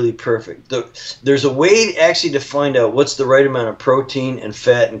diet really perfect. There's a way actually to find out what's the right amount of protein and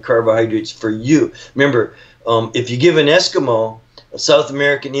fat and carbohydrates for you. Remember, if you give an Eskimo a South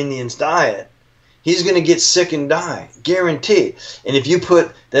American Indian's diet, he's going to get sick and die, guaranteed. And if you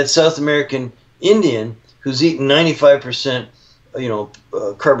put that South American Indian who's eating 95%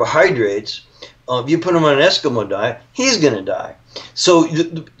 carbohydrates, if you put him on an Eskimo diet, he's going to die. So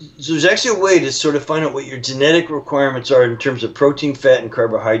there's actually a way to sort of find out what your genetic requirements are in terms of protein, fat, and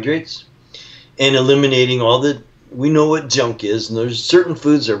carbohydrates, and eliminating we know what junk is, and there's certain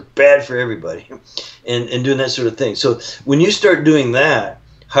foods that are bad for everybody, and doing that sort of thing. So when you start doing that,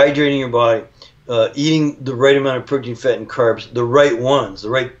 hydrating your body, eating the right amount of protein, fat, and carbs, the right ones, the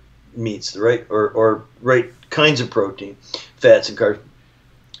right meats, the right or right kinds of protein, fats, and carbs,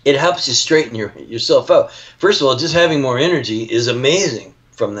 it helps you straighten yourself out. First of all, just having more energy is amazing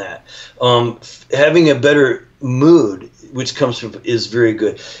from that. Having a better mood, which is very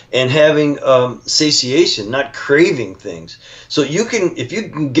good, and having satiation, not craving things. So if you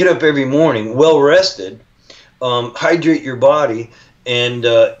can get up every morning well rested, hydrate your body, and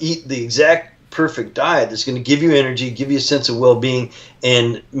eat the exact perfect diet that's going to give you energy, give you a sense of well-being,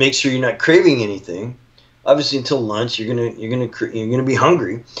 and make sure you're not craving anything, obviously until lunch. You're gonna be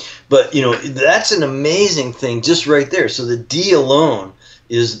hungry, but that's an amazing thing just right there. So the D alone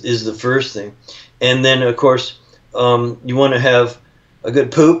is the first thing, and then of course you want to have a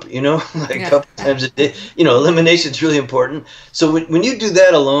good poop, like a couple times a day. Elimination is really important. So when you do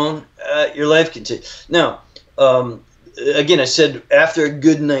that alone, your life can change. Now, again, I said after a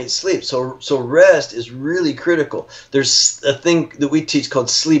good night's sleep. So rest is really critical. There's a thing that we teach called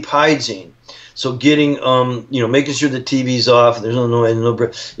sleep hygiene. So getting, making sure the TV's off, there's no noise,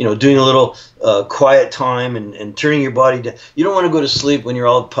 doing a little quiet time and turning your body down. You don't want to go to sleep when you're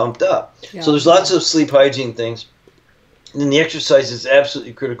all pumped up. Yeah. So there's lots of sleep hygiene things. And then the exercise is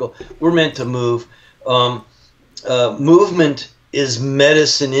absolutely critical. We're meant to move. Movement is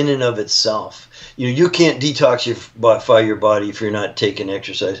medicine in and of itself. You can't detoxify your body if you're not taking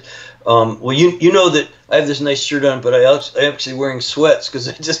exercise. Well, you know that I have this nice shirt on, but I'm actually wearing sweats because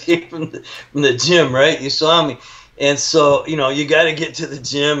I just came from the gym, right? You saw me. And so, you got to get to the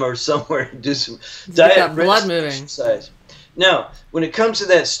gym or somewhere and do some diet, blood moving exercise. Now, when it comes to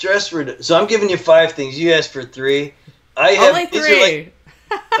that stress reduction, so I'm giving you 5 things. You asked for 3. I have only 3.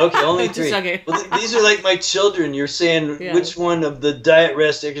 Okay, only 3. Okay. Well, these are like my children. You're saying which one of the diet,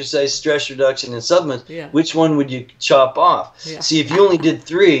 rest, exercise, stress reduction, and supplements, which one would you chop off? Yeah. See, if you only did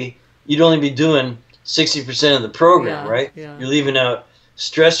 3, you'd only be doing 60% of the program, right? Yeah. You're leaving out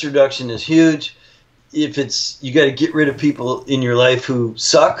stress reduction is huge. If you got to get rid of people in your life who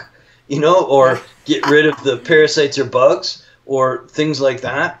suck, or get rid of the parasites or bugs or things like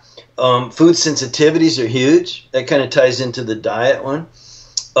that. Food sensitivities are huge. That kind of ties into the diet one.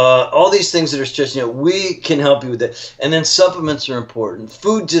 All these things that are stressing out, we can help you with that. And then supplements are important.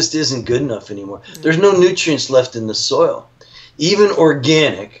 Food just isn't good enough anymore. There's no nutrients left in the soil. Even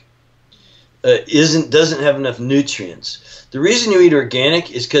organic doesn't have enough nutrients. The reason you eat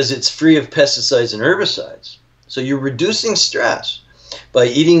organic is because it's free of pesticides and herbicides. So you're reducing stress by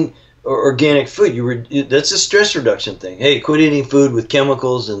eating organic food. That's a stress reduction thing. Hey, quit eating food with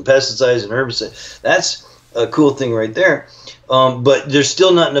chemicals and pesticides and herbicides. That's a cool thing right there. But there's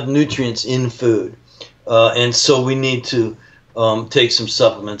still not enough nutrients in food. And so we need to take some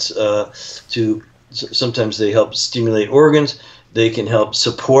supplements sometimes they help stimulate organs. They can help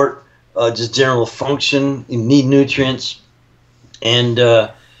support just general function. You need nutrients and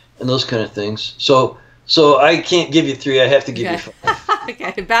those kind of things. So I can't give you 3. I have to give you 5.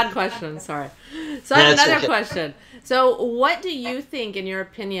 Okay, bad question. Sorry. So I have another question. So what do you think, in your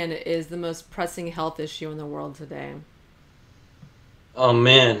opinion, is the most pressing health issue in the world today? Oh,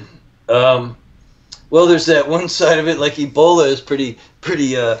 man. Well, there's that one side of it, like Ebola is pretty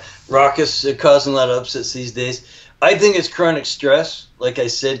raucous, causing a lot of upsets these days. I think it's chronic stress. Like I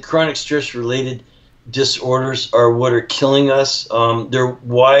said, chronic stress-related disorders are what are killing us. They're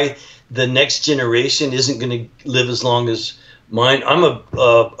why the next generation isn't going to live as long as mine. I'm a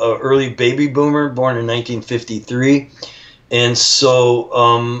early baby boomer, born in 1953. And so,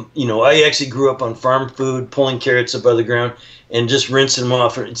 I actually grew up on farm food, pulling carrots up out of the ground and just rinsing them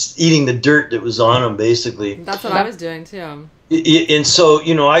off, it's eating the dirt that was on them, basically. That's what I was doing, too. And so,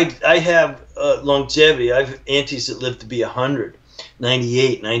 I have longevity. I have aunties that live to be 100,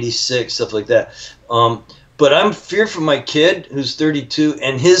 98, 96, stuff like that. But I'm fearful for my kid, who's 32,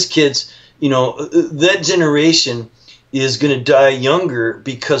 and his kids, that generation is going to die younger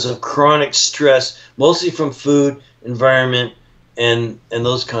because of chronic stress, mostly from food, environment, and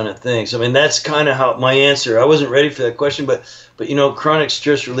those kind of things. I mean, that's kind of how my answer. I wasn't ready for that question, but chronic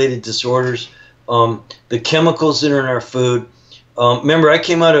stress-related disorders, the chemicals that are in our food. Remember, I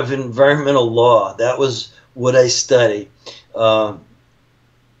came out of environmental law. That was what I studied, and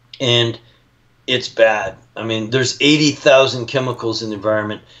it's bad. I mean, there's 80,000 chemicals in the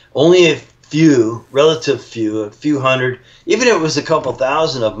environment. Only a few, a few hundred, even if it was a couple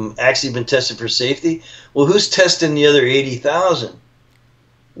thousand of them actually been tested for safety. Well, who's testing the other 80,000?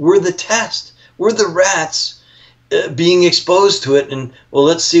 We're the test. We're the rats being exposed to it, and well,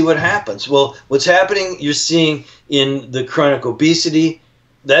 let's see what happens. Well, what's happening, you're seeing in the chronic obesity.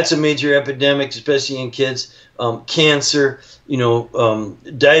 That's a major epidemic, especially in kids. Cancer,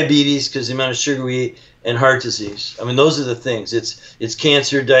 diabetes, because the amount of sugar we eat, and heart disease. I mean, those are the things. It's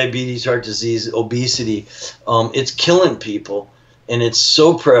cancer, diabetes, heart disease, obesity. It's killing people, and it's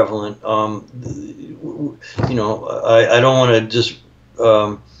so prevalent. I don't want to just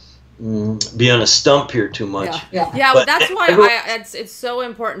be on a stump here too much. Yeah. But that's why it's so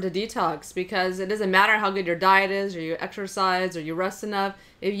important to detox, because it doesn't matter how good your diet is, or you exercise, or you rest enough.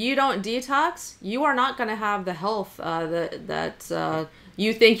 If you don't detox, you are not going to have the health that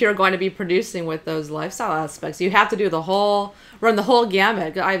you think you're going to be producing with those lifestyle aspects. You have to do run the whole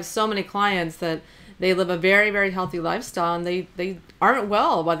gamut. I have so many clients that they live a very, very healthy lifestyle, and they aren't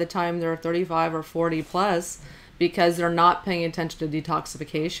well by the time they're 35 or 40 plus, because they're not paying attention to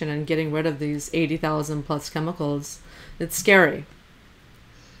detoxification and getting rid of these 80,000 plus chemicals. It's scary.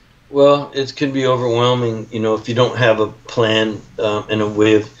 Well, it can be overwhelming, you know, if you don't have a plan and a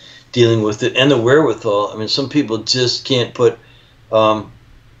way of dealing with it and the wherewithal. I mean, some people just can't put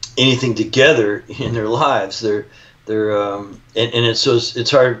anything together in their lives. And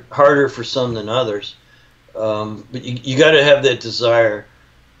it's harder for some than others. But you got to have that desire.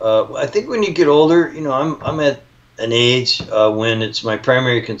 I think when you get older, you know, I'm at an age when it's my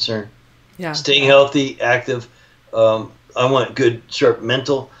primary concern. Yeah. Staying healthy, active. I want good, sharp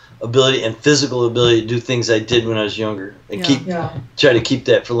mental ability and physical ability to do things I did when I was younger, and try to keep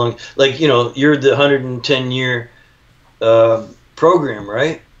that for long. Like, you know, you're the 110-year program,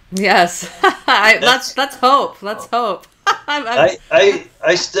 right? Yes. Let's hope. Let's hope. I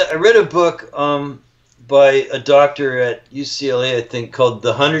read a book by a doctor at UCLA, I think, called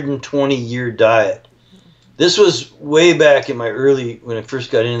The 120-Year Diet. This was way back in my when I first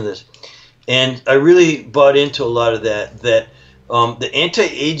got into this. And I really bought into a lot of that the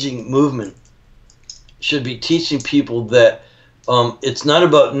anti-aging movement should be teaching people that it's not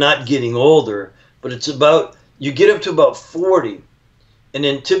about not getting older, but it's about, you get up to about 40, and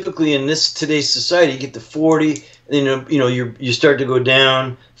then typically in today's society, you get to 40, and then you start to go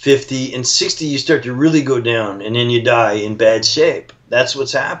down. 50 and 60, you start to really go down, and then you die in bad shape. That's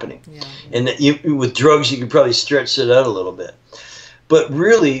what's happening. Yeah. And with drugs, you could probably stretch it out a little bit. But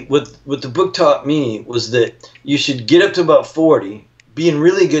really, what the book taught me was that you should get up to about 40, be in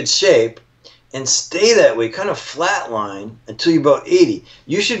really good shape, and stay that way, kind of flatline until you're about 80.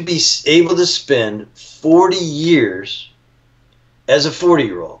 You should be able to spend 40 years as a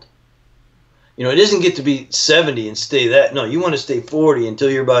 40-year-old. You know, it doesn't get to be 70 and stay that. No, you want to stay 40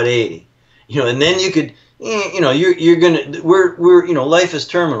 until you're about 80. You know, and then you could, you know, you're gonna. We're you know, life is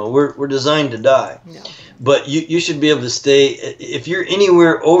terminal. We're designed to die. No. But you should be able to stay. If you're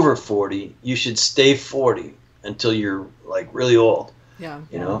anywhere over 40, you should stay 40 until you're like really old. Yeah.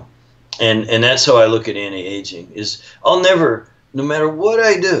 You know, and that's how I look at anti-aging. Is I'll never, no matter what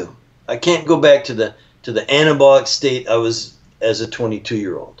I do, I can't go back to the anabolic state I was as a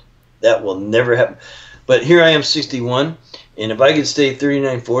 22-year-old. That will never happen. But here I am, 61, and if I could stay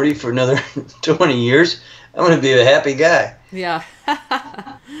 39, 40 for another 20 years, I'm going to be a happy guy. Yeah.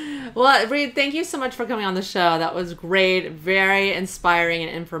 Well, Reed, thank you so much for coming on the show. That was great, very inspiring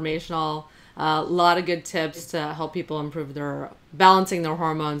and informational. A lot of good tips to help people improve balancing their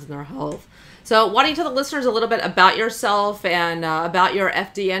hormones and their health. So why don't you tell the listeners a little bit about yourself and about your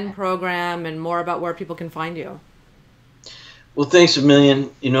FDN program and more about where people can find you? Well, thanks a million.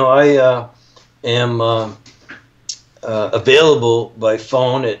 You know, I am available by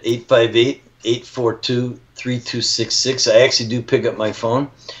phone at 858-842-3266. I actually do pick up my phone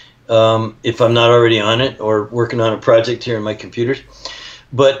if I'm not already on it or working on a project here on my computers.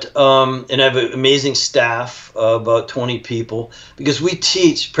 But and I have an amazing staff, about 20 people, because we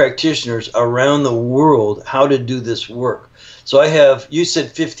teach practitioners around the world how to do this work. So I have, you said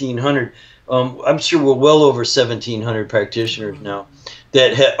 1,500. I'm sure we're well over 1,700 practitioners now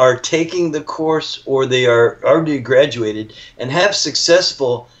that are taking the course, or they are already graduated and have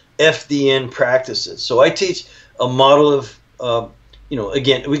successful FDN practices. So I teach a model of, you know,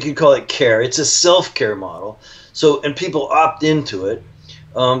 again, we could call it care. It's a self-care model. So, and people opt into it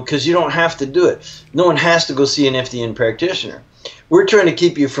because you don't have to do it. No one has to go see an FDN practitioner. We're trying to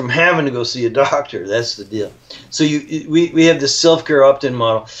keep you from having to go see a doctor. That's the deal. So we have this self-care opt-in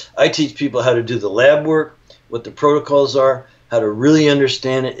model. I teach people how to do the lab work, what the protocols are, how to really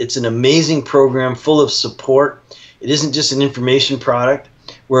understand it. It's an amazing program full of support. It isn't just an information product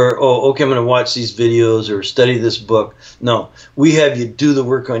where, oh, okay, I'm going to watch these videos or study this book. No, we have you do the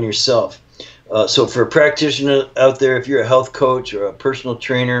work on yourself. So for a practitioner out there, if you're a health coach or a personal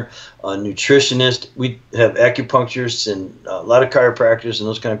trainer, a nutritionist, we have acupuncturists and a lot of chiropractors and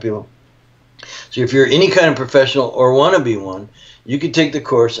those kind of people. So if you're any kind of professional or want to be one, you can take the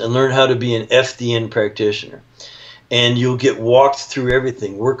course and learn how to be an FDN practitioner. And you'll get walked through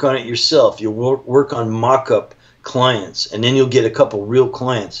everything. Work on it yourself. You'll work on mock-up clients, and then you'll get a couple real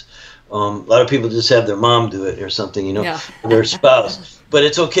clients. A lot of people just have their mom do it or something, you know, yeah. Or their spouse. But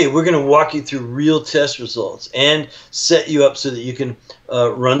it's okay. We're going to walk you through real test results and set you up so that you can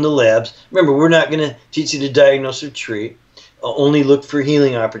run the labs. Remember, we're not going to teach you to diagnose or treat. Only look for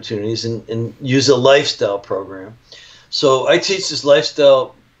healing opportunities and use a lifestyle program. So I teach this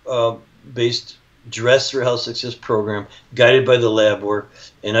lifestyle-based Dress for Health Success program guided by the lab work.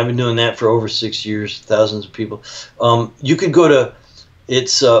 And I've been doing that for over 6 years, thousands of people. You could go to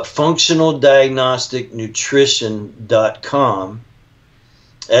It's functionaldiagnosticnutrition.com.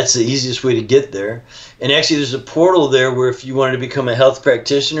 That's the easiest way to get there. And actually, there's a portal there where if you wanted to become a health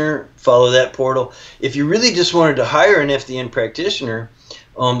practitioner, follow that portal. If you really just wanted to hire an FDN practitioner,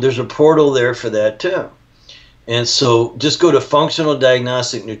 there's a portal there for that too. And so just go to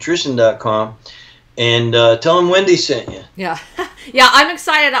functionaldiagnosticnutrition.com and tell them Wendy sent you. Yeah. Yeah, I'm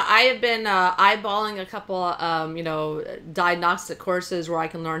excited. I have been eyeballing a couple, diagnostic courses where I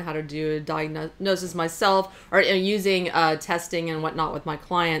can learn how to do diagnosis myself, or using testing and whatnot with my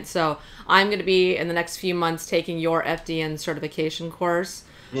clients. So I'm going to be, in the next few months, taking your FDN certification course.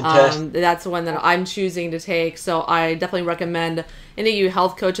 That's the one that I'm choosing to take. So I definitely recommend any of you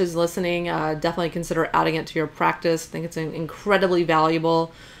health coaches listening, definitely consider adding it to your practice. I think it's incredibly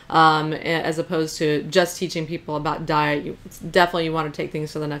valuable. As opposed to just teaching people about diet. You want to take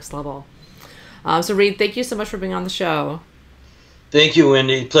things to the next level. So Reed, thank you so much for being on the show. Thank you,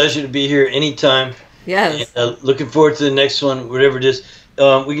 Wendy. Pleasure to be here anytime. Yes. And, looking forward to the next one, whatever it is.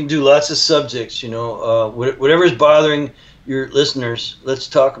 We can do lots of subjects, whatever is bothering your listeners, let's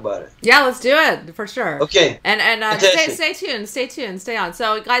talk about it. Yeah, let's do it for sure. Okay. And stay tuned, stay on.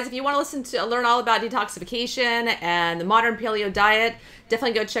 So guys, if you want to learn all about detoxification and the modern paleo diet,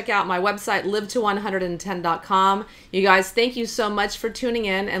 definitely go check out my website, live110.com. You guys, thank you so much for tuning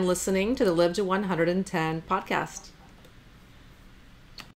in and listening to the Live to 110 podcast.